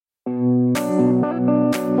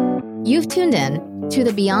You've tuned in to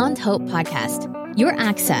the Beyond Hope podcast, your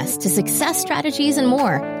access to success strategies and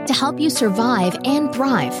more to help you survive and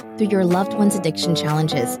thrive through your loved one's addiction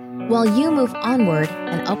challenges while you move onward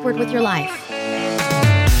and upward with your life.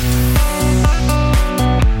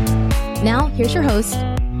 Now, here's your host,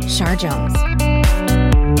 Shar Jones.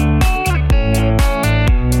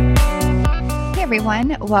 Hey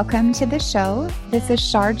everyone, welcome to the show. This is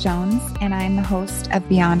Shar Jones, and I'm the host of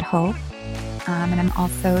Beyond Hope. And I'm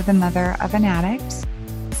also the mother of an addict.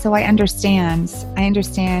 So I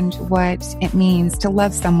understand what it means to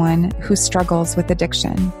love someone who struggles with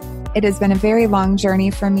addiction. It has been a very long journey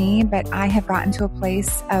for me, but I have gotten to a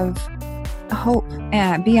place of hope,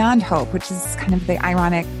 beyond hope, which is kind of the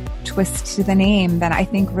ironic twist to the name, that I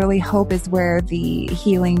think really hope is where the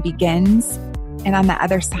healing begins. And on the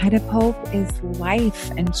other side of hope is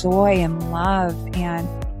life and joy and love and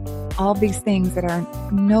all these things that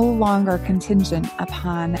are no longer contingent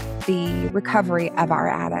upon the recovery of our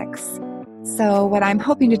addicts. So what I'm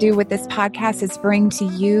hoping to do with this podcast is bring to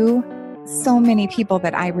you so many people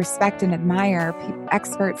that I respect and admire,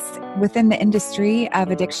 experts within the industry of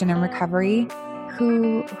addiction and recovery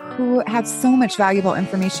who have so much valuable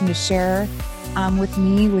information to share with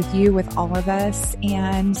me, with you, with all of us.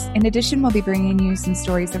 And in addition, we'll be bringing you some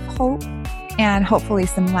stories of hope and hopefully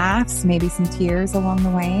some laughs, maybe some tears along the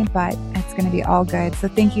way, but it's going to be all good. So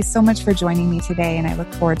thank you so much for joining me today, and I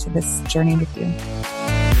look forward to this journey with you.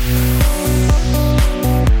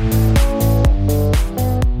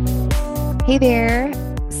 Hey there.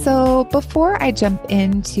 So before I jump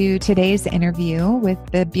into today's interview with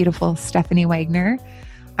the beautiful Stephanie Wagner,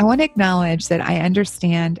 I want to acknowledge that I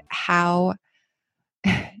understand how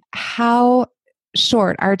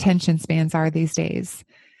short our attention spans are these days.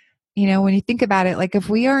 You know, when you think about it, like if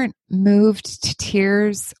we aren't moved to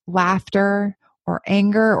tears, laughter, or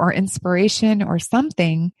anger, or inspiration, or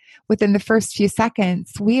something within the first few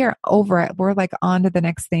seconds, we are over it. We're like on to the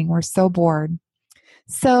next thing. We're so bored.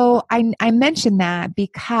 So I mentioned that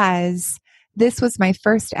because this was my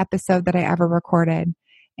first episode that I ever recorded.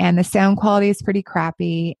 And the sound quality is pretty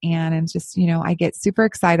crappy. And I'm just, I get super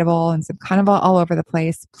excitable and some kind of all over the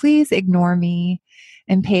place. Please ignore me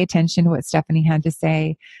and pay attention to what Stephanie had to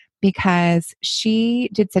say, because she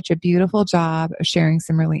did such a beautiful job of sharing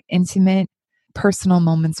some really intimate, personal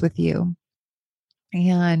moments with you.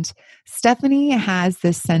 And Stephanie has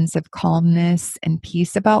this sense of calmness and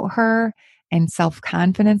peace about her and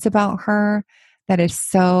self-confidence about her that is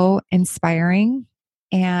so inspiring.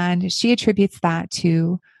 And she attributes that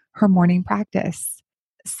to her morning practice.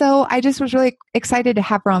 So I just was really excited to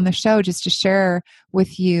have her on the show just to share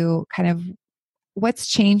with you kind of what's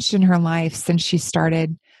changed in her life since she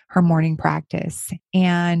started her morning practice.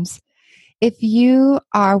 And if you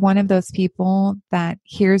are one of those people that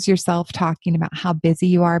hears yourself talking about how busy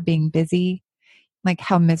you are being busy, like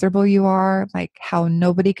how miserable you are, like how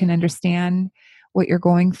nobody can understand what you're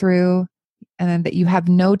going through, and then that you have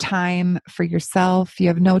no time for yourself, you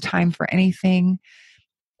have no time for anything.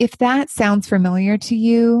 If that sounds familiar to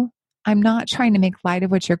you, I'm not trying to make light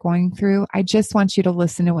of what you're going through. I just want you to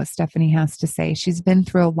listen to what Stephanie has to say. She's been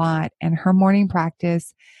through a lot, and her morning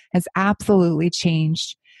practice has absolutely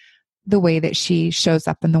changed the way that she shows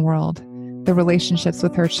up in the world, the relationships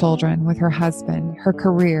with her children, with her husband, her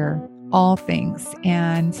career, all things.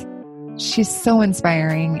 And she's so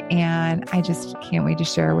inspiring, and I just can't wait to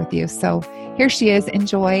share with you. So here she is.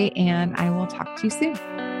 Enjoy, and I will talk to you soon.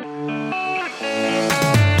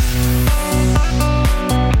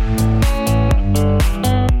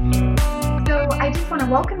 So I just want to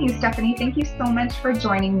welcome you, Stephanie. Thank you so much for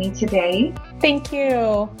joining me today. Thank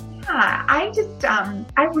you. Yeah,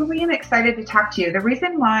 I really am excited to talk to you. The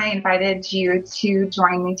reason why I invited you to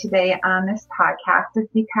join me today on this podcast is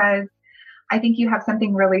because I think you have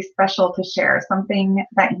something really special to share, something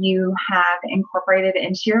that you have incorporated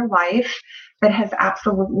into your life that has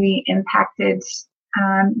absolutely impacted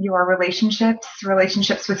your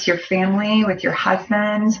relationships with your family, with your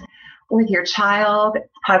husband, with your child,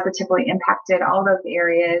 positively impacted all those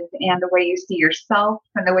areas, and the way you see yourself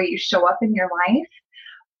and the way you show up in your life.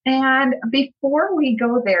 And before we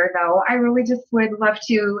go there, though, I really just would love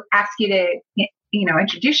to ask you to,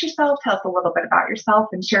 introduce yourself, tell us a little bit about yourself,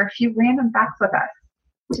 and share a few random facts with us,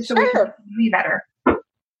 just so we can be better.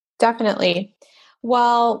 Definitely.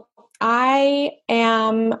 Well, I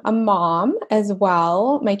am a mom as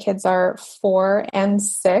well. My kids are 4 and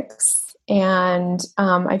 6, and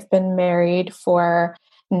I've been married for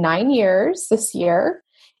 9 years this year.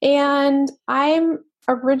 And I'm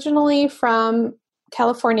originally from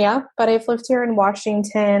California, but I've lived here in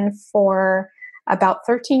Washington for about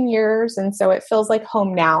 13 years. And so it feels like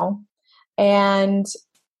home now. And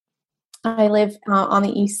I live on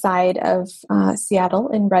the east side of Seattle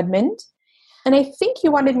in Redmond. And I think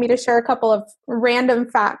you wanted me to share a couple of random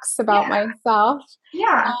facts about myself.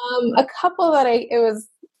 Yeah. A couple that I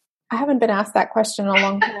haven't been asked that question in a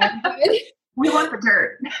long time. But we want the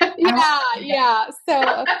dirt. Yeah. So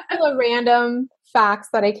a couple of random facts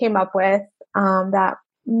that I came up with that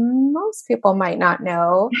most people might not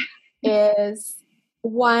know is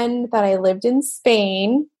one that I lived in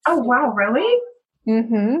Spain. Oh, wow. Really?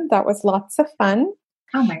 Mm-hmm. That was lots of fun.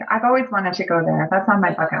 Oh my God. I've always wanted to go there. That's on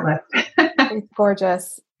my bucket list. It's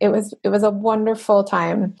gorgeous. It was a wonderful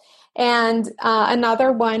time. And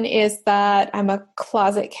another one is that I'm a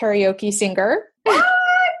closet karaoke singer. What?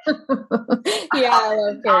 Yeah, I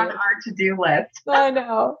love karaoke. On our to-do list. I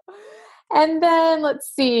know. And then let's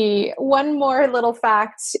see. One more little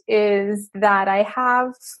fact is that I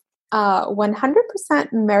have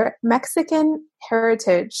 100% Mexican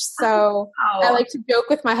heritage. So I like to joke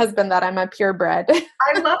with my husband that I'm a purebred.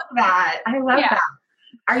 I love that. That.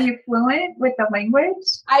 Are you fluent with the language?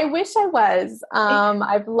 I wish I was.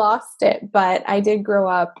 I've lost it, but I did grow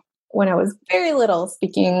up when I was very little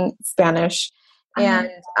speaking Spanish. And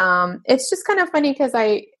it's just kind of funny because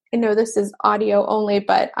I know this is audio only,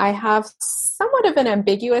 but I have somewhat of an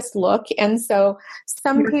ambiguous look. And so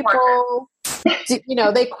some people,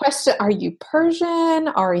 they question, are you Persian?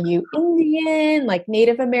 Are you Indian, like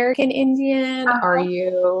Native American Indian? Are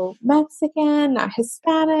you Mexican, not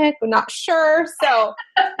Hispanic? I'm not sure. So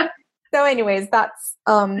anyways, that's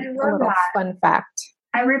a little fun fact.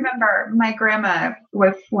 I remember my grandma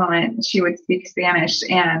was fluent. She would speak Spanish,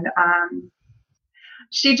 and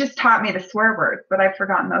she just taught me the swear words, but I've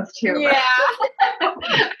forgotten those too. Yeah.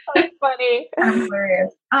 That's funny. I'm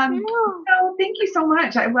hilarious. So thank you so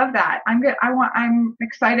much. I love that. I'm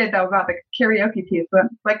excited though about the karaoke piece, but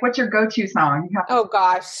like, what's your go-to song? Oh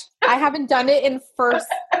gosh. I haven't done it in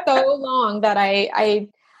so long that I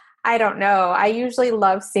don't know. I usually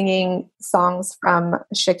love singing songs from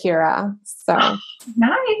Shakira. So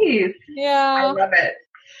nice. Yeah. I love it.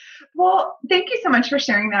 Well, thank you so much for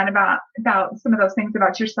sharing that about some of those things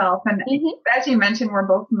about yourself. And as you mentioned, we're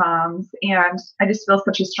both moms, and I just feel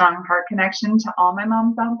such a strong heart connection to all my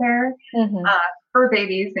moms out there, fur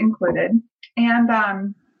babies included. And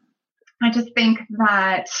I just think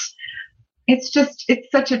that it's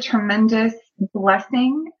such a tremendous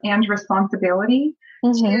blessing and responsibility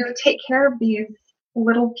to take care of these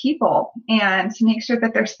little people and to make sure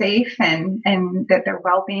that they're safe and that their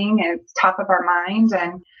well-being is top of our mind.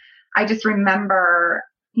 And I just remember,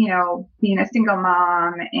 being a single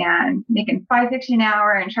mom and making $5.50 an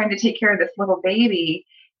hour and trying to take care of this little baby,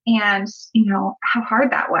 and, how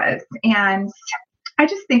hard that was. And I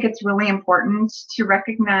just think it's really important to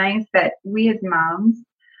recognize that we as moms,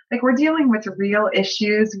 like, we're dealing with real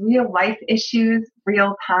issues, real life issues,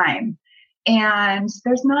 real time. And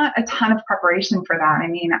there's not a ton of preparation for that. I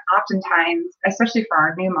mean, oftentimes, especially for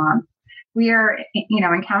our new moms, we are,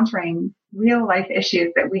 encountering real life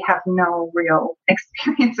issues that we have no real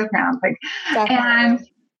experience around. And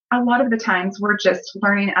a lot of the times we're just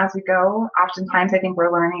learning as we go. Oftentimes I think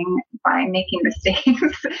we're learning by making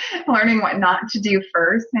mistakes, learning what not to do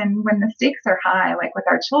first. And when the stakes are high, like with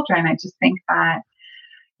our children, I just think that,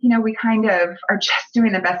 we kind of are just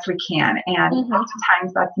doing the best we can. And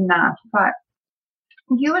oftentimes that's enough. But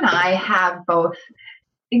you and I have both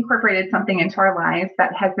incorporated something into our lives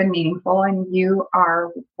that has been meaningful, and you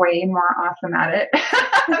are way more awesome at it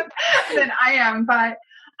than I am. But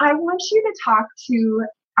I want you to talk to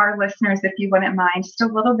our listeners, if you wouldn't mind, just a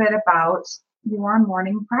little bit about your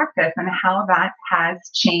morning practice and how that has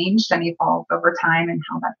changed and evolved over time and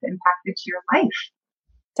how that's impacted your life.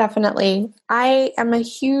 Definitely. I am a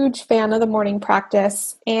huge fan of the morning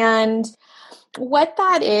practice. And what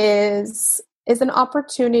that is an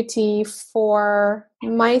opportunity for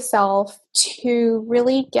myself to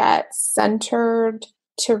really get centered,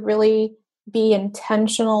 to really be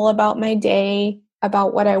intentional about my day,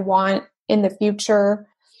 about what I want in the future,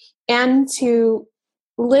 and to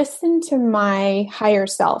listen to my higher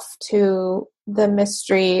self, to the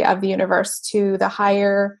mystery of the universe, to the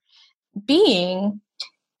higher being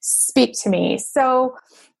speak to me. So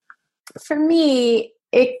for me,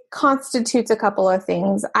 it constitutes a couple of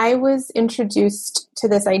things. I was introduced to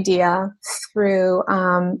this idea through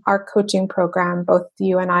our coaching program, both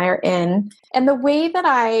you and I are in. And the way that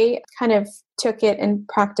I kind of took it and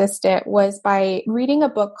practiced it was by reading a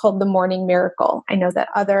book called The Morning Miracle. I know that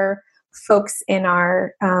other folks in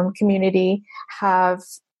our community have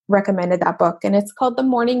recommended that book, and it's called The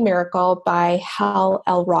Morning Miracle by Hal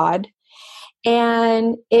Elrod.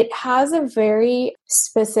 And it has a very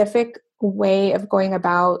specific way of going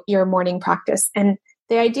about your morning practice. And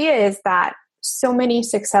the idea is that so many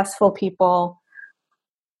successful people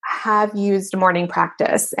have used morning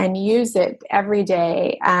practice and use it every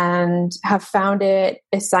day and have found it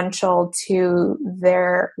essential to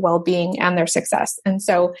their well-being and their success. And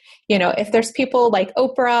so, if there's people like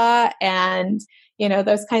Oprah and,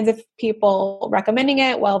 those kinds of people recommending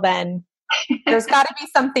it, well, then there's got to be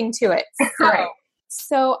something to it. Right.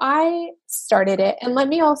 So I started it. And let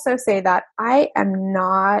me also say that I am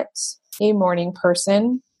not a morning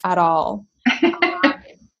person at all.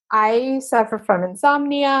 I suffer from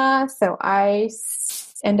insomnia, so I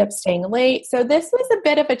end up staying late. So this was a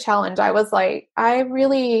bit of a challenge. I was like, I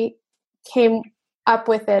really came up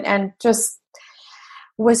with it and just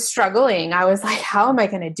was struggling. I was like, how am I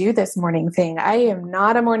going to do this morning thing? I am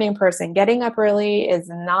not a morning person. Getting up early is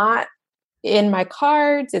not in my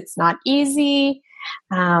cards. It's not easy.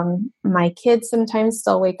 My kids sometimes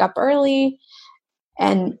still wake up early.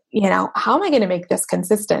 And, how am I going to make this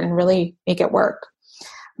consistent and really make it work?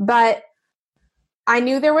 But I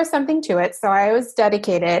knew there was something to it, so I was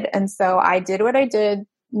dedicated. And so I did what I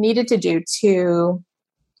needed to do to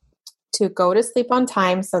go to sleep on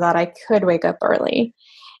time so that I could wake up early.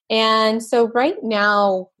 And so right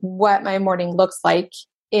now, what my morning looks like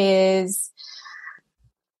is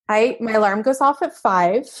my alarm goes off at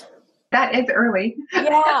 5. That is early.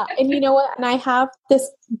 Yeah. And you know what? And I have this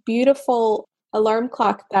beautiful alarm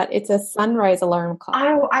clock that it's a sunrise alarm clock.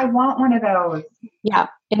 Oh, I want one of those. Yeah.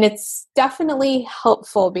 And it's definitely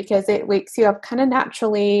helpful because it wakes you up kind of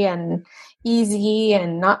naturally and easy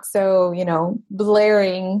and not so,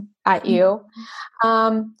 blaring at you.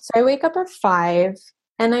 So I wake up at 5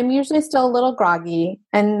 and I'm usually still a little groggy.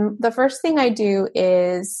 And the first thing I do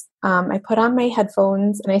is I put on my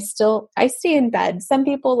headphones and I stay in bed. Some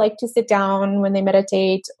people like to sit down when they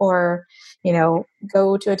meditate or,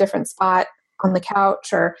 go to a different spot on the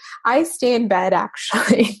couch, or I stay in bed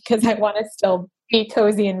actually because I want to still be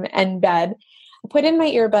cozy in bed. I put in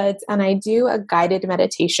my earbuds and I do a guided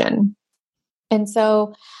meditation. And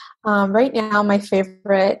so right now my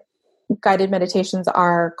favorite guided meditations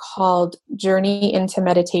are called Journey into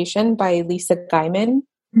Meditation by Lisa Guyman.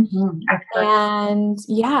 Mm-hmm. And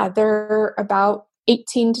yeah, they're about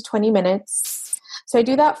 18 to 20 minutes. So I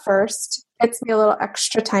do that first. It's me a little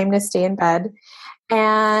extra time to stay in bed.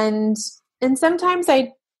 And sometimes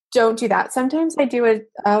I don't do that. Sometimes I do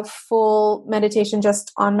a full meditation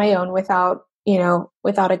just on my own without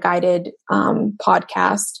a guided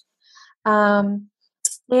podcast.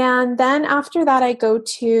 And then after that, I go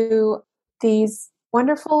to these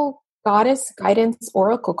wonderful goddess guidance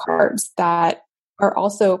oracle cards that are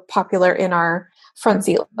also popular in our Front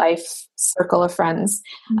Seat Life circle of friends.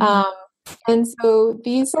 Mm-hmm. And so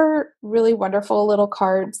these are really wonderful little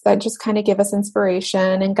cards that just kind of give us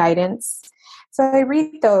inspiration and guidance. So I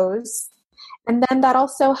read those, and then that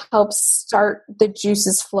also helps start the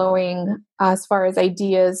juices flowing as far as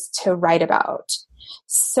ideas to write about.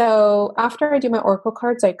 So after I do my oracle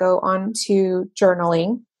cards, I go on to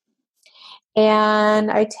journaling, and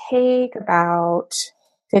I take about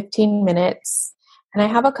 15 minutes, and I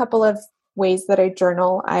have a couple of ways that I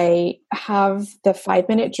journal. I have the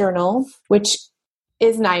 5-minute journal, which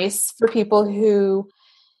is nice for people who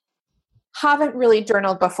haven't really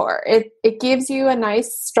journaled before. It gives you a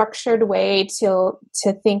nice structured way to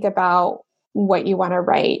think about what you want to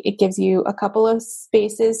write. It gives you a couple of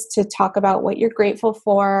spaces to talk about what you're grateful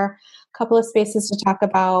for, a couple of spaces to talk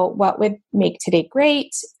about what would make today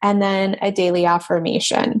great, and then a daily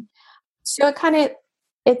affirmation. So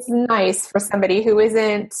it's nice for somebody who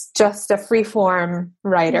isn't just a free-form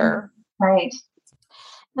writer. Right.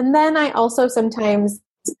 And then I also sometimes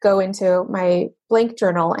go into my blank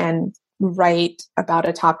journal and write about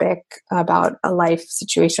a topic, about a life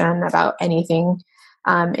situation, about anything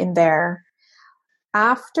in there.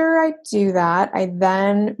 After I do that, I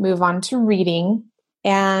then move on to reading.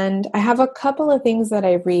 And I have a couple of things that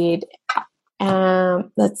I read.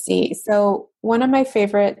 Let's see. So one of my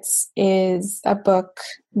favorites is a book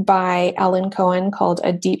by Ellen Cohen called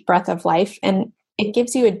A Deep Breath of Life. And it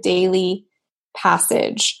gives you a daily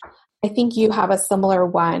passage. I think you have a similar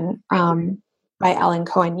one by Ellen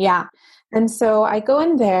Cohen. Yeah. And so I go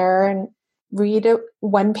in there and read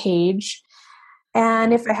one page.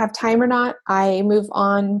 And if I have time or not, I move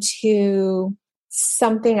on to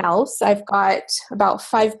something else. I've got about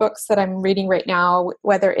 5 books that I'm reading right now,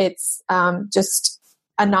 whether it's just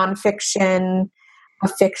a nonfiction, a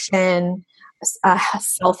fiction, a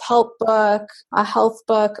self-help book, a health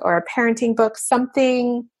book, or a parenting book,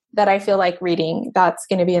 something that I feel like reading that's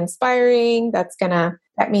going to be inspiring, that's going to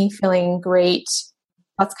get me feeling great.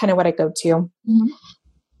 That's kind of what I go to. Mm-hmm.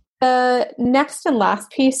 The next and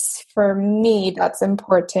last piece for me that's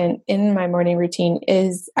important in my morning routine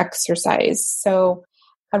is exercise. So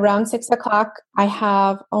around 6 o'clock, I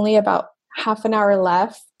have only about half an hour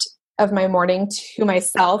left of my morning to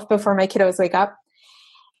myself before my kiddos wake up.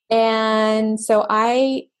 And so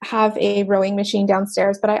I have a rowing machine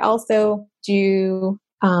downstairs, but I also do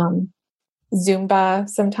Zumba.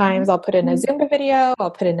 Sometimes I'll put in a Zumba video,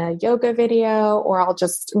 I'll put in a yoga video, or I'll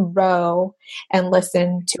just row and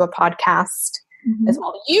listen to a podcast as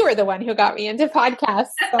well. You were the one who got me into podcasts.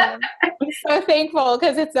 So I'm so thankful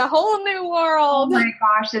because it's a whole new world. Oh my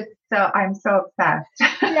gosh, I'm so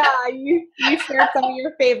obsessed. Yeah, you shared some of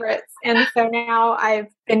your favorites. And so now I've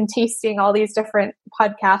been tasting all these different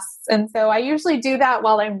podcasts. And so I usually do that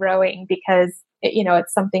while I'm rowing because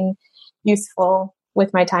it's something useful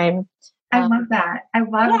with my time. I love that. I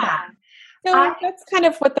love that. So that's kind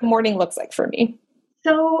of what the morning looks like for me.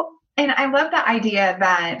 So, and I love the idea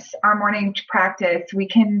that our morning practice, we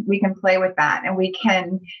can play with that, and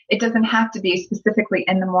it doesn't have to be specifically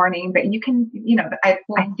in the morning, but you can, I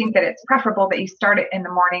think that it's preferable that you start it in the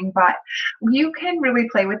morning, but you can really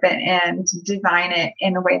play with it and design it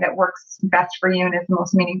in a way that works best for you and is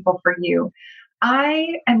most meaningful for you.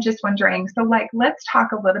 I am just wondering, so let's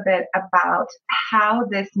talk a little bit about how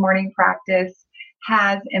this morning practice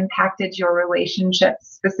has impacted your relationships,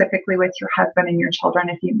 specifically with your husband and your children,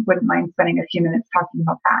 if you wouldn't mind spending a few minutes talking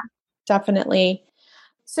about that. Definitely.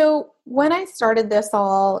 So when I started this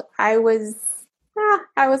all, I was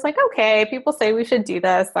like, okay, people say we should do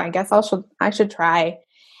this. I guess I should try.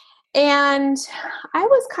 And I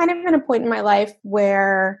was kind of in a point in my life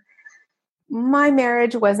where my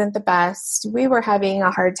marriage wasn't the best. We were having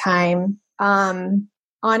a hard time.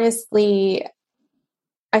 Honestly,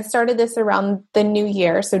 I started this around the new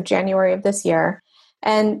year, so January of this year.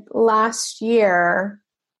 And last year,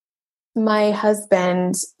 my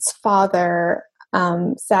husband's father,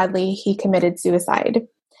 sadly, he committed suicide.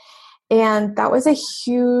 And that was a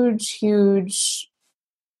huge, huge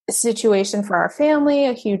situation for our family,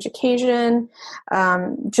 a huge occasion,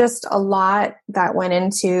 just a lot that went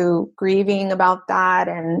into grieving about that.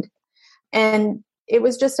 And it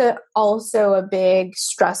was just also a big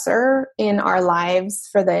stressor in our lives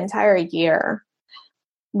for the entire year.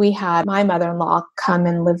 We had my mother-in-law come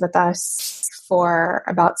and live with us for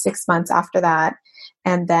about 6 months after that,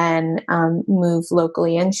 and then move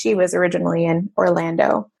locally. And she was originally in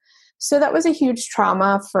Orlando. So that was a huge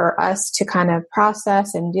trauma for us to kind of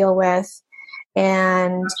process and deal with.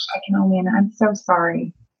 And I can only imagine. I'm so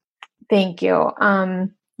sorry. Thank you.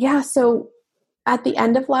 So at the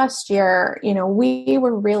end of last year, we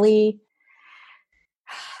were really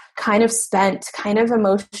kind of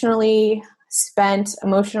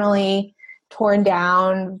emotionally torn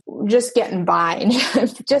down, just getting by,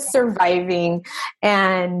 just surviving.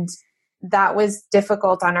 And that was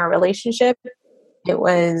difficult on our relationship. It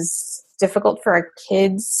was difficult for our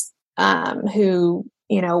kids who,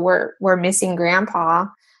 were missing grandpa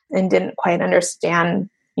and didn't quite understand,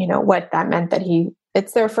 what that meant, that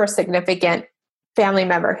it's their first significant family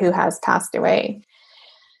member who has passed away.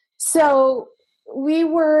 So we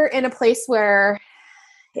were in a place where,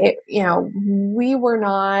 we were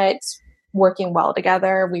not working well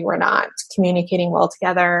together. We were not communicating well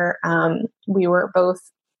together. We were both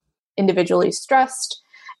individually stressed,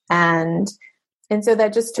 and so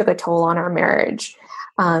that just took a toll on our marriage.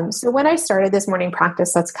 So when I started this morning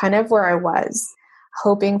practice, that's kind of where I was,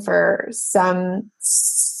 hoping for some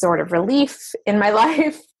sort of relief in my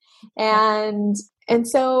life. And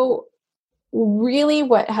so really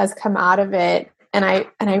what has come out of it, and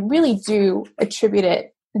I really do attribute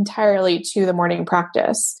it entirely to the morning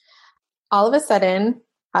practice. All of a sudden,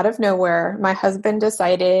 out of nowhere, my husband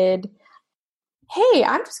decided, hey,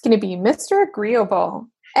 I'm just going to be Mr. Agreeable.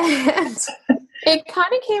 And it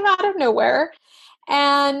kind of came out of nowhere.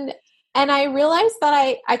 And I realized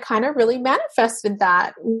that I kind of really manifested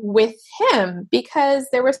that with him, because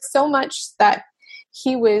there was so much that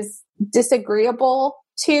he was disagreeable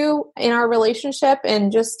to in our relationship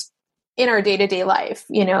and just in our day-to-day life,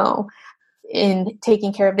 in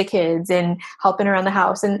taking care of the kids and helping around the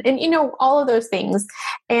house and all of those things.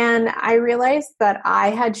 And I realized that I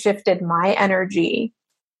had shifted my energy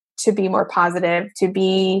to be more positive, to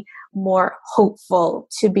be more hopeful,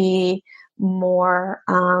 to be more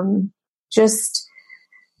just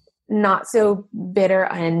not so bitter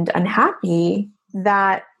and unhappy,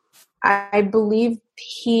 that I believe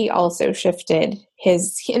he also shifted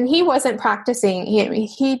and he wasn't practicing.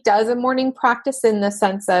 He does a morning practice in the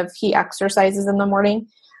sense of he exercises in the morning,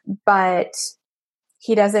 but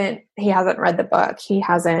he hasn't read the book. He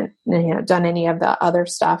hasn't done any of the other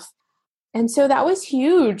stuff. And so that was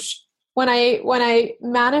huge. When I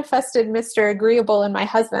manifested Mr. Agreeable in my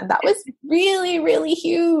husband, that was really, really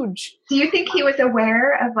huge. Do you think he was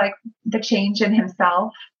aware of like the change in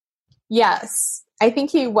himself? Yes, I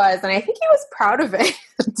think he was. And I think he was proud of it.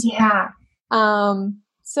 Yeah. I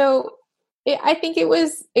think it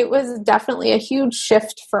was definitely a huge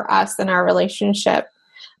shift for us in our relationship.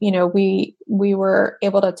 You know, we were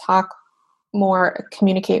able to talk more,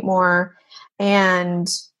 communicate more, and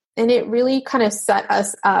it really kind of set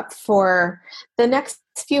us up for the next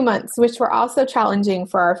few months, which were also challenging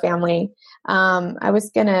for our family. I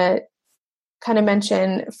was going to kind of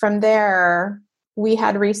mention from there, we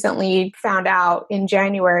had recently found out in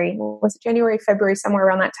January, was it January, February, somewhere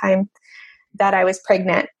around that time, that I was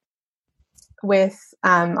pregnant with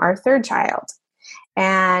our third child.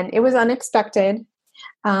 And it was unexpected.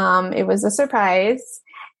 It was a surprise.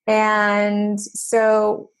 And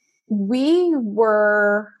so we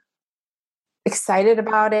were excited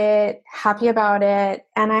about it, happy about it.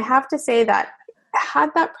 And I have to say that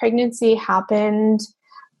had that pregnancy happened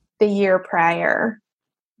the year prior,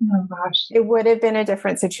 oh gosh, it would have been a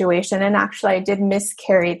different situation. And actually, I did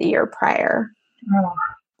miscarry the year prior. Oh.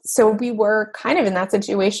 So we were kind of in that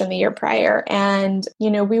situation the year prior. And,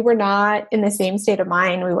 you know, we were not in the same state of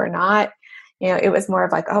mind. We were not, you know, it was more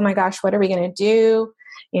of like, oh my gosh, what are we going to do?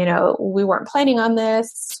 You know, we weren't planning on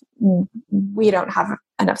this. We don't have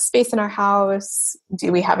enough space in our house.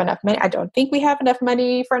 Do we have enough money? I don't think we have enough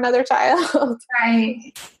money for another child.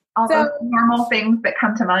 Right. All those normal things that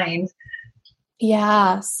come to mind.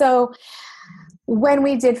 Yeah. So when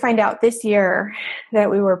we did find out this year that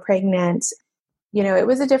we were pregnant, you know, it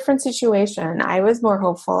was a different situation. I was more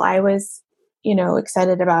hopeful. I was, you know,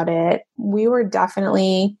 excited about it. We were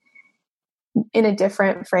definitely in a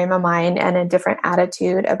different frame of mind and a different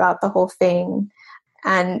attitude about the whole thing.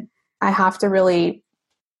 And I have to really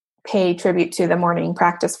pay tribute to the morning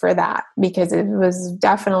practice for that, because it was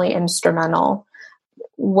definitely instrumental.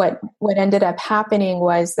 What ended up happening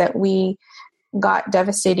was that we got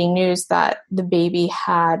devastating news that the baby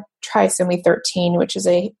had trisomy 13, which is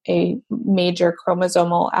a major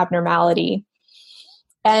chromosomal abnormality.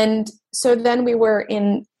 And so then we were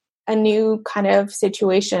in a new kind of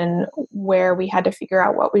situation where we had to figure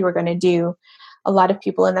out what we were going to do. A lot of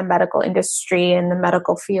people in the medical industry and the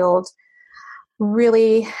medical field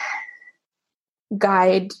really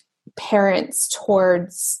guide parents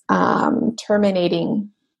towards terminating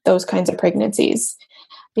those kinds of pregnancies,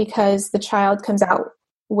 because the child comes out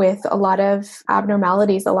with a lot of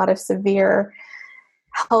abnormalities, a lot of severe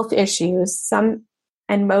health issues.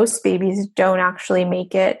 And most babies don't actually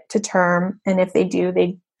make it to term. And if they do,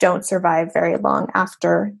 they don't survive very long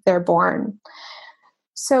after they're born.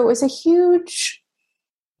 So it was a huge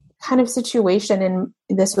kind of situation. And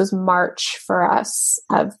this was March for us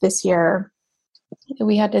of this year.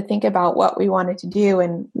 We had to think about what we wanted to do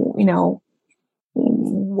and, you know,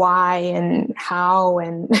 why and how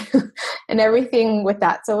and and everything with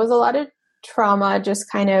that. So it was a lot of trauma, just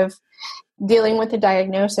kind of dealing with the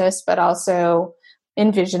diagnosis, but also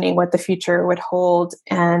envisioning what the future would hold,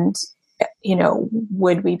 and, you know,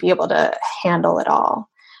 would we be able to handle it all?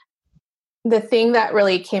 The thing that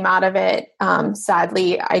really came out of it,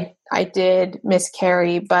 sadly, I did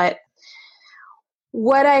miscarry, but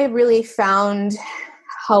what I really found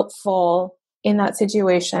helpful in that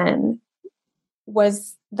situation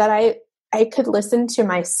was that I could listen to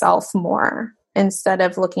myself more instead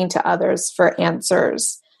of looking to others for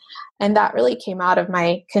answers. And that really came out of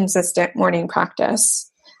my consistent morning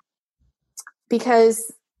practice,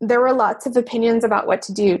 because there were lots of opinions about what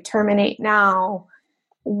to do. Terminate now,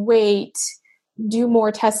 wait, do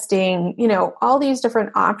more testing, you know, all these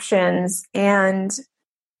different options. And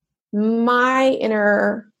my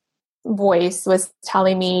inner voice was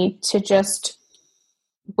telling me to just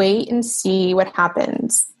wait and see what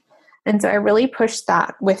happens. And so I really pushed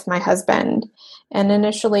that with my husband. And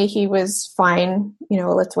initially he was fine, you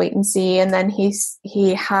know, let's wait and see. And then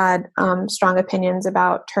he had strong opinions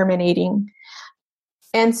about terminating.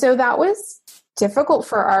 And so that was difficult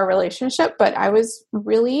for our relationship, but I was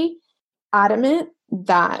really adamant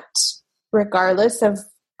that regardless of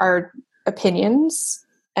our opinions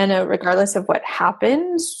and regardless of what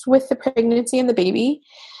happens with the pregnancy and the baby,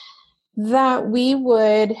 that we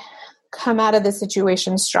would come out of the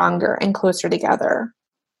situation stronger and closer together.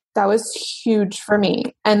 That was huge for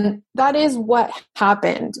me. And that is what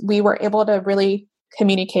happened. We were able to really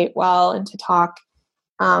communicate well and to talk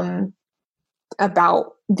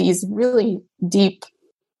about these really deep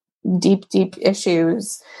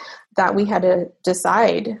issues that we had to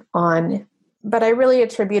decide on. But I really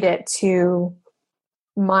attribute it to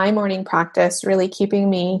my morning practice, really keeping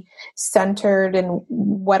me centered in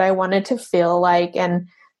what I wanted to feel like and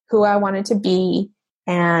who I wanted to be,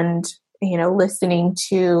 and, listening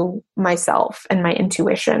to myself and my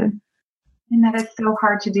intuition. And that is so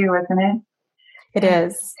hard to do, isn't it? It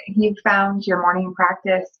is. You found your morning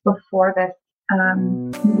practice before this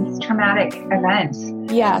traumatic event.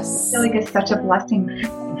 Yes. I feel like it's such a blessing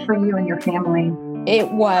for you and your family.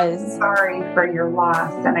 It was. Sorry for your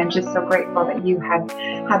loss, and I'm just so grateful that you had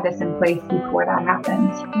this in place before that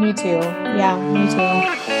happened. Me too. Yeah, me too.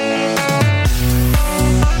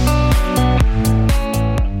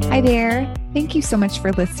 Hi there. Thank you so much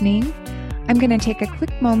for listening. I'm going to take a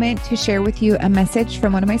quick moment to share with you a message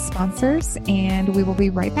from one of my sponsors, and we will be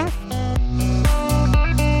right back.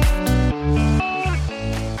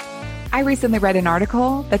 I recently read an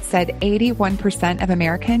article that said 81% of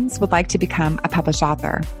Americans would like to become a published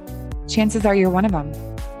author. Chances are you're one of them.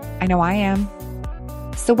 I know I am.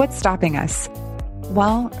 So what's stopping us?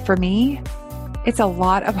 Well, for me, it's a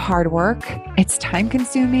lot of hard work. It's time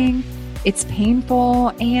consuming. It's painful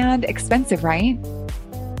and expensive, right?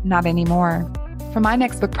 Not anymore. For my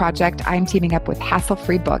next book project, I'm teaming up with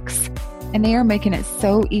Hassle-Free Books, and they are making it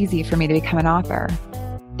so easy for me to become an author.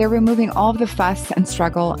 They're removing all of the fuss and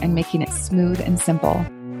struggle and making it smooth and simple.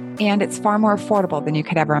 And it's far more affordable than you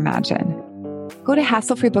could ever imagine. Go to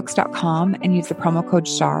hasslefreebooks.com and use the promo code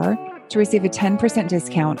SHAR to receive a 10%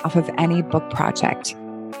 discount off of any book project.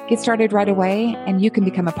 Get started right away, and you can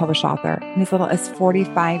become a published author in as little as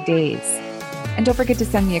 45 days. And don't forget to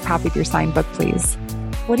send me a copy of your signed book, please.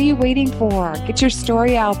 What are you waiting for? Get your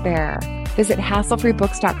story out there. Visit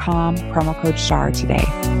hasslefreebooks.com, promo code SHAR today.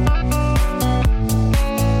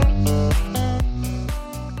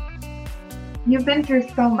 You've been through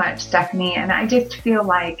so much, Stephanie, and I just feel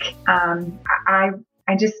like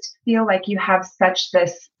I just feel like you have such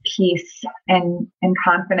this peace and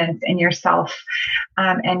confidence in yourself,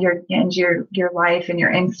 and your life and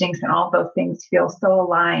your instincts and all those things feel so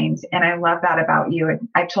aligned. And I love that about you. And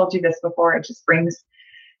I've told you this before. It just brings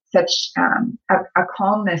such a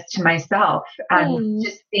calmness to myself, and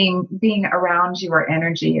just being around your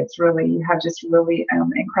energy. It's really, you have just really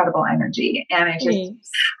incredible energy, and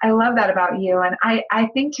I love that about you. And I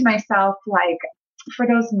think to myself, like, for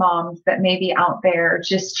those moms that may be out there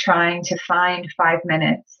just trying to find 5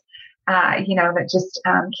 minutes, that just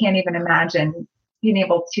can't even imagine being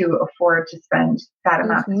able to afford to spend that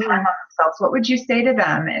amount of time on themselves, what would you say to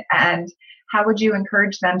them, and how would you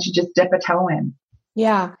encourage them to just dip a toe in?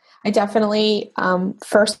 Yeah, I definitely,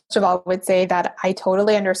 first of all, would say that I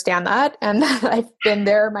totally understand that, and that I've been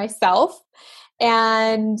there myself.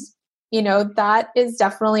 And, that is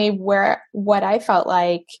definitely what I felt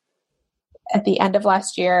like at the end of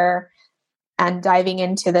last year and diving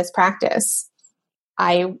into this practice.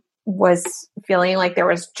 I was feeling like there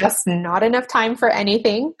was just not enough time for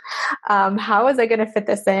anything. How was I going to fit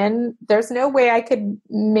this in? There's no way I could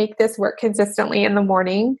make this work consistently in the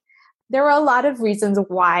morning. There were a lot of reasons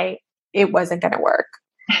why it wasn't going to work.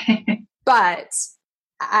 But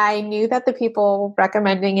I knew that the people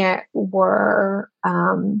recommending it were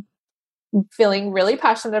feeling really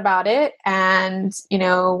passionate about it, and,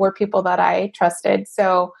 were people that I trusted.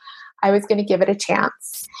 So I was going to give it a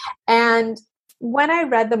chance. And when I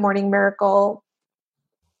read The Morning Miracle,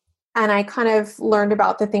 and I kind of learned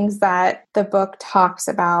about the things that the book talks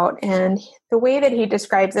about, and the way that he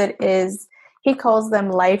describes it is, he calls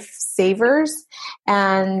them life savers,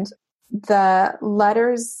 and the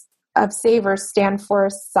letters of savers stand for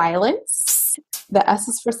silence. The S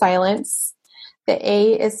is for silence. The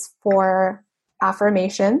A is for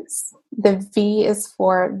affirmations. The V is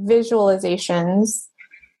for visualizations.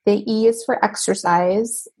 The E is for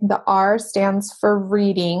exercise. The R stands for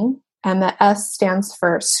reading, and the S stands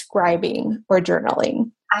for scribing or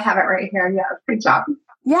journaling. I have it right here. Yeah, good job.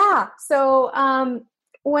 Yeah. So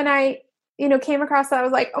when I came across that, I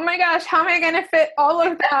was like, oh my gosh, how am I going to fit all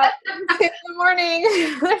of that in the morning?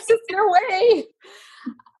 There's just no way.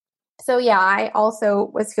 So yeah, I also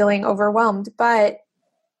was feeling overwhelmed, but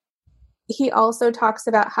he also talks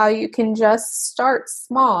about how you can just start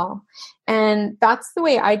small. And that's the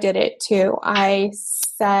way I did it too. I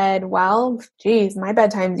said, well, geez, my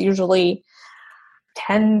bedtime's usually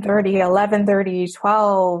 10:30, 11:30,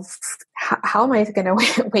 12. How am I going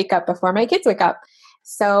to wake up before my kids wake up?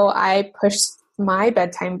 So I pushed my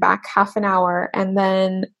bedtime back half an hour, and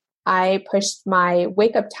then I pushed my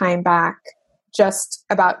wake up time back just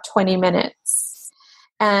about 20 minutes.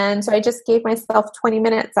 And so I just gave myself 20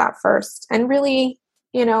 minutes at first. And really,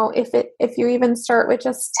 if you even start with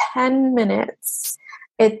just 10 minutes,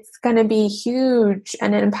 it's going to be huge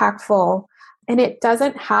and impactful. And it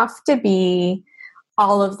doesn't have to be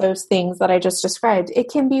all of those things that I just described. It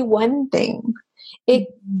can be one thing. It,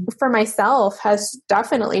 for myself, has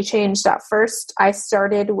definitely changed. At first, I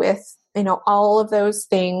started with, all of those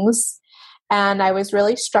things, and I was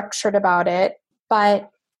really structured about it, but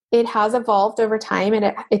it has evolved over time,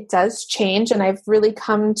 and it does change. And I've really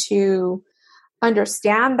come to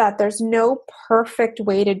understand that there's no perfect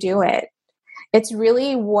way to do it. It's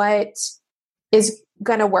really what is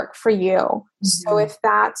going to work for you. Mm-hmm. So if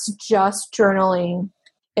that's just journaling,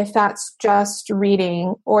 if that's just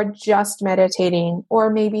reading or just meditating, or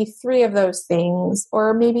maybe 3 of those things,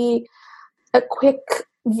 or maybe a quick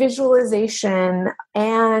visualization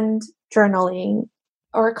and journaling,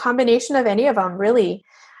 or a combination of any of them, really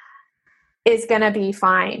is going to be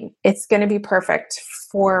fine. It's going to be perfect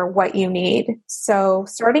for what you need. So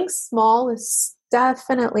starting small is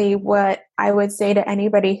definitely what I would say to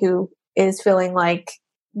anybody who is feeling like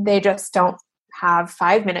they just don't have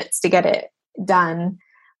 5 minutes to get it done,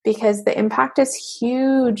 because the impact is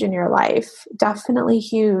huge in your life, definitely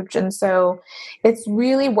huge. And so it's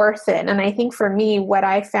really worth it. And I think for me, what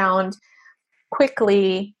I found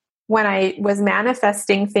quickly when I was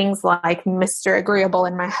manifesting things like Mr. Agreeable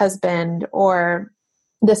in my husband, or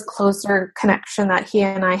this closer connection that he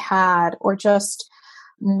and I had, or just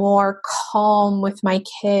more calm with my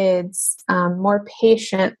kids, more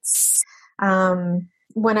patience.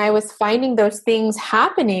 When I was finding those things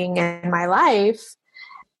happening in my life,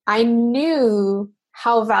 I knew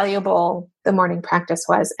how valuable the morning practice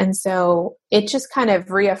was. And so it just kind of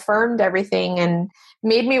reaffirmed everything and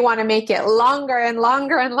made me want to make it longer and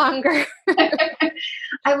longer and longer.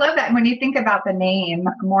 I love that. When you think about the name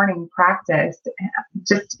morning practice,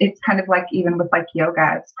 it's kind of like, even with like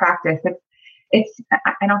yoga, it's practice.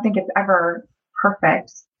 I don't think it's ever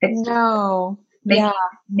perfect. It's no.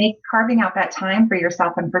 Carving out that time for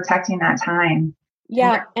yourself and protecting that time.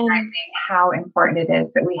 Yeah. And recognizing how important it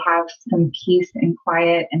is that we have some peace and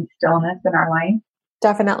quiet and stillness in our life.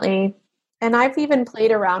 Definitely. And I've even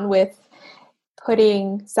played around with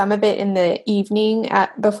putting some of it in the evening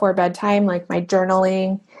before bedtime, like my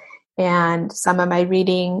journaling and some of my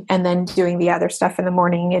reading, and then doing the other stuff in the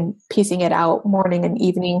morning and piecing it out morning and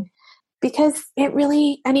evening, because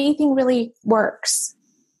anything really works.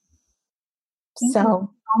 Thank you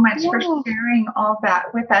so much for sharing all that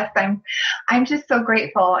with us. I'm just so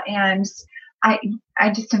grateful, and I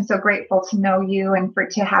just am so grateful to know you and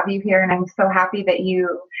to have you here. And I'm so happy that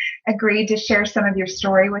you agreed to share some of your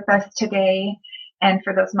story with us today. And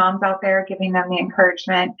for those moms out there, giving them the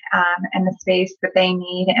encouragement and the space that they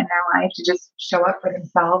need in their life to just show up for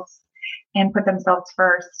themselves and put themselves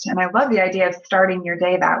first. And I love the idea of starting your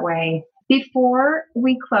day that way. Before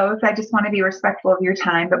we close, I just want to be respectful of your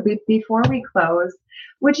time, but before we close,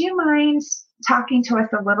 would you mind talking to us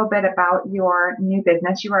a little bit about your new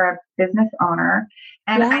business? You are a business owner,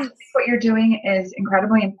 and yes. I think what you're doing is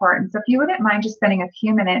incredibly important. So if you wouldn't mind just spending a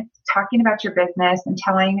few minutes talking about your business and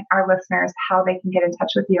telling our listeners how they can get in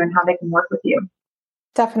touch with you and how they can work with you.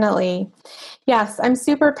 Definitely. Yes, I'm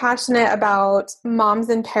super passionate about moms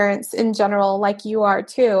and parents in general, like you are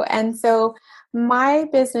too. And so my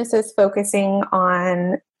business is focusing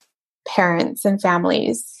on parents and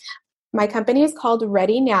families. My company is called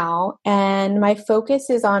Ready Now, and my focus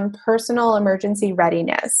is on personal emergency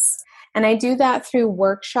readiness. And I do that through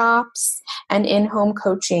workshops and in-home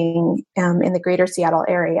coaching in the greater Seattle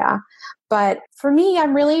area. But for me,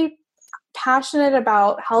 I'm really passionate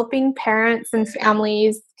about helping parents and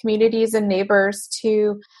families, communities, and neighbors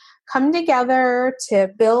to come together to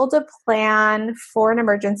build a plan for an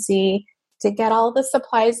emergency, to get all the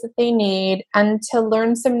supplies that they need, and to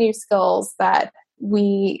learn some new skills that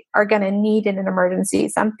we are going to need in an emergency.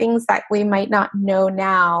 Some things that we might not know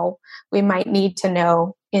now, we might need to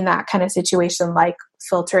know in that kind of situation, like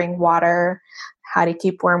filtering water, how to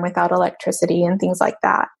keep warm without electricity, and things like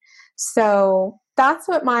that. So that's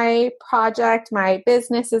what my project, my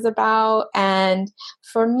business is about. And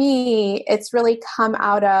for me, it's really come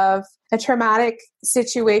out of a traumatic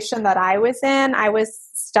situation that I was in. I was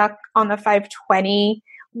stuck on the 520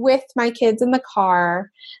 with my kids in the car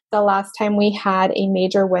the last time we had a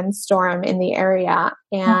major windstorm in the area.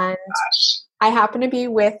 And I happened to be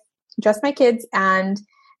with just my kids, and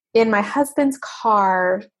in my husband's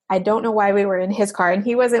car. I don't know why we were in his car and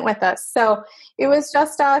he wasn't with us. So it was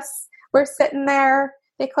just us. We're sitting there.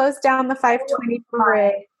 They closed down the 520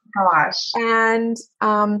 bridge. Gosh. And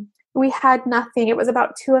we had nothing. It was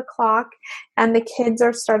about 2:00, and the kids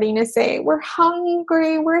are starting to say, we're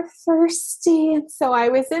hungry, we're thirsty. And so I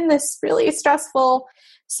was in this really stressful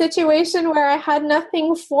situation where I had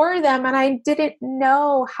nothing for them, and I didn't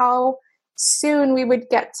know how soon we would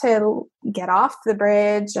get to get off the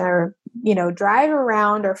bridge or drive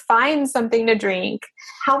around or find something to drink.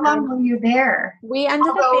 How long were you there? We ended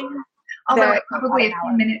up being Although probably a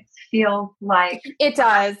few minutes feels like it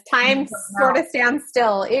does. Time sort of stands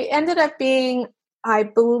still. It ended up being, I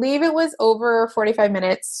believe it was over 45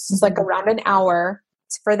 minutes, just like around an hour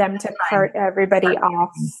for them to cart everybody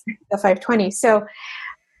off the 520. So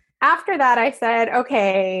after that, I said,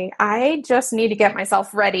 okay, I just need to get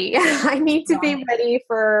myself ready. I need to be ready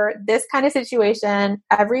for this kind of situation.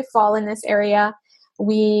 Every fall in this area,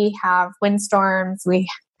 we have windstorms. We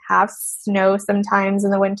have snow sometimes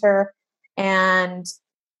in the winter. And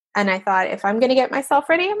I thought, if I'm going to get myself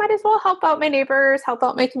ready, I might as well help out my neighbors, help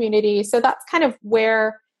out my community. So that's kind of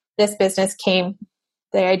where this business the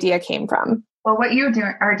idea came from. Well, what you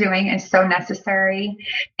are doing is so necessary.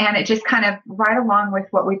 And it just kind of right along with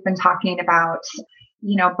what we've been talking about,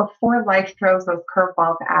 before life throws those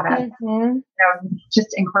curveballs at us,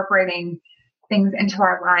 just incorporating things into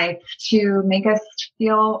our life to make us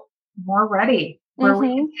feel more ready, where we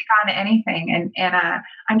can take on anything. And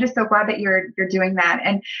I'm just so glad that you're doing that.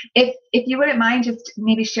 And if you wouldn't mind just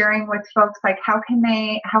maybe sharing with folks, like how can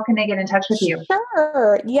they get in touch with you?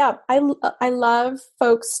 Sure. Yeah. I love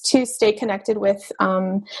folks to stay connected with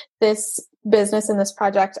this business and this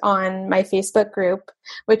project on my Facebook group,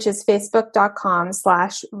 which is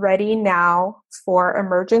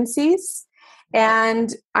facebook.com/readynow4emergencies.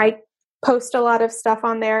 And I post a lot of stuff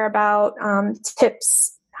on there about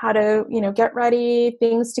tips, how to, get ready,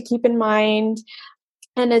 things to keep in mind.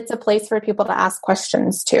 And it's a place for people to ask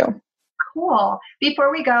questions too. Cool.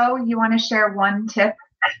 Before we go, you want to share one tip?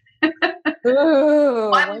 Ooh,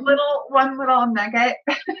 one little nugget.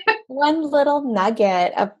 One little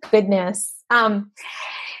nugget of goodness.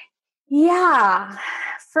 Yeah,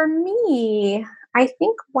 for me, I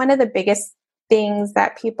think one of the biggest things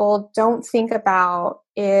that people don't think about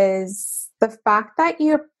is the fact that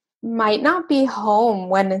you might not be home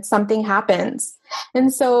when something happens.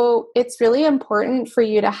 And so it's really important for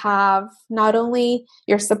you to have not only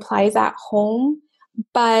your supplies at home,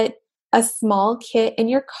 but a small kit in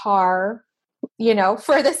your car,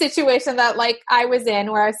 for the situation that like I was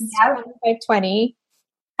in where I was stuck on the 520,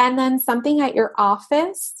 and then something at your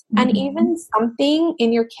office and even something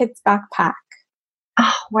in your kid's backpack.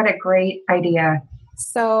 Oh, what a great idea.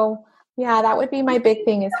 So yeah, that would be my big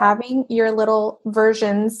thing, is having your little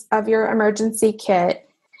versions of your emergency kit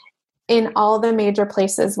in all the major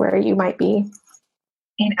places where you might be.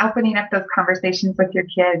 And opening up those conversations with your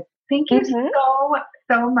kids. Thank you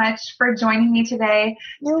so much for joining me today.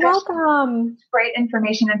 You're welcome. Great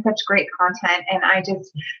information and such great content. And I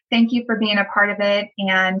just thank you for being a part of it.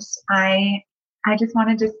 And I just want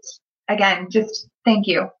to just thank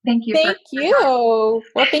you. Thank you. Thank you.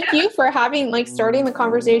 Well, thank you for starting the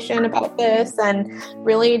conversation about this and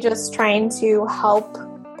really just trying to help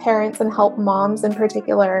parents and help moms in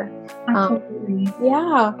particular. Absolutely.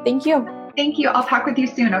 Yeah. Thank you. Thank you. I'll talk with you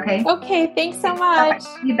soon. Okay. Okay. Thanks so much.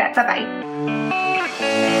 Bye-bye. You bet. Bye-bye.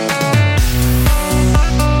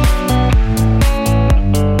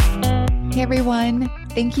 Hey everyone.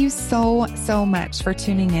 Thank you so much for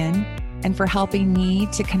tuning in and for helping me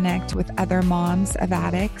to connect with other moms of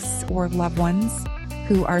addicts or loved ones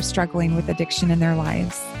who are struggling with addiction in their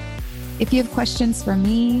lives. If you have questions for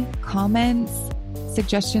me, comments,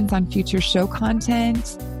 suggestions on future show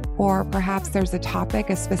content, or perhaps there's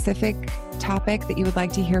a specific topic that you would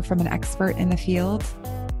like to hear from an expert in the field,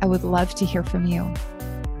 I would love to hear from you.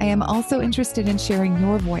 I am also interested in sharing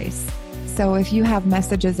your voice. So if you have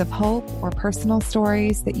messages of hope or personal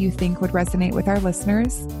stories that you think would resonate with our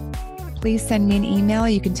listeners, please send me an email.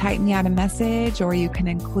 You can type me out a message, or you can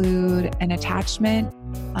include an attachment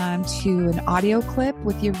to an audio clip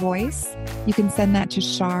with your voice. You can send that to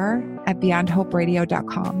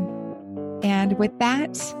shar@beyondhoperadio.com. And with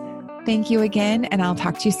that, thank you again, and I'll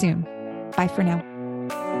talk to you soon. Bye for now.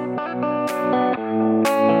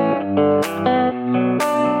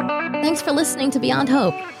 Thanks for listening to Beyond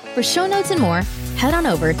Hope. For show notes and more, head on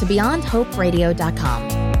over to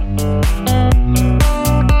beyondhoperadio.com.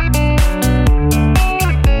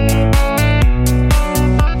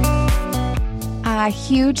 A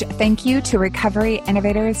huge thank you to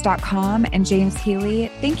recoveryinnovators.com and James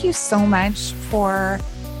Healy. Thank you so much for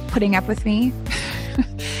putting up with me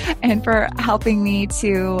and for helping me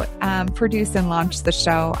to produce and launch the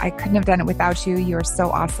show. I couldn't have done it without you. You are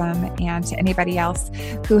so awesome. And to anybody else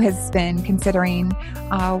who has been considering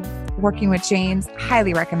working with James,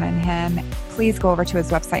 highly recommend him. Please go over to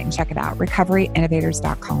his website and check it out,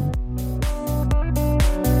 recoveryinnovators.com.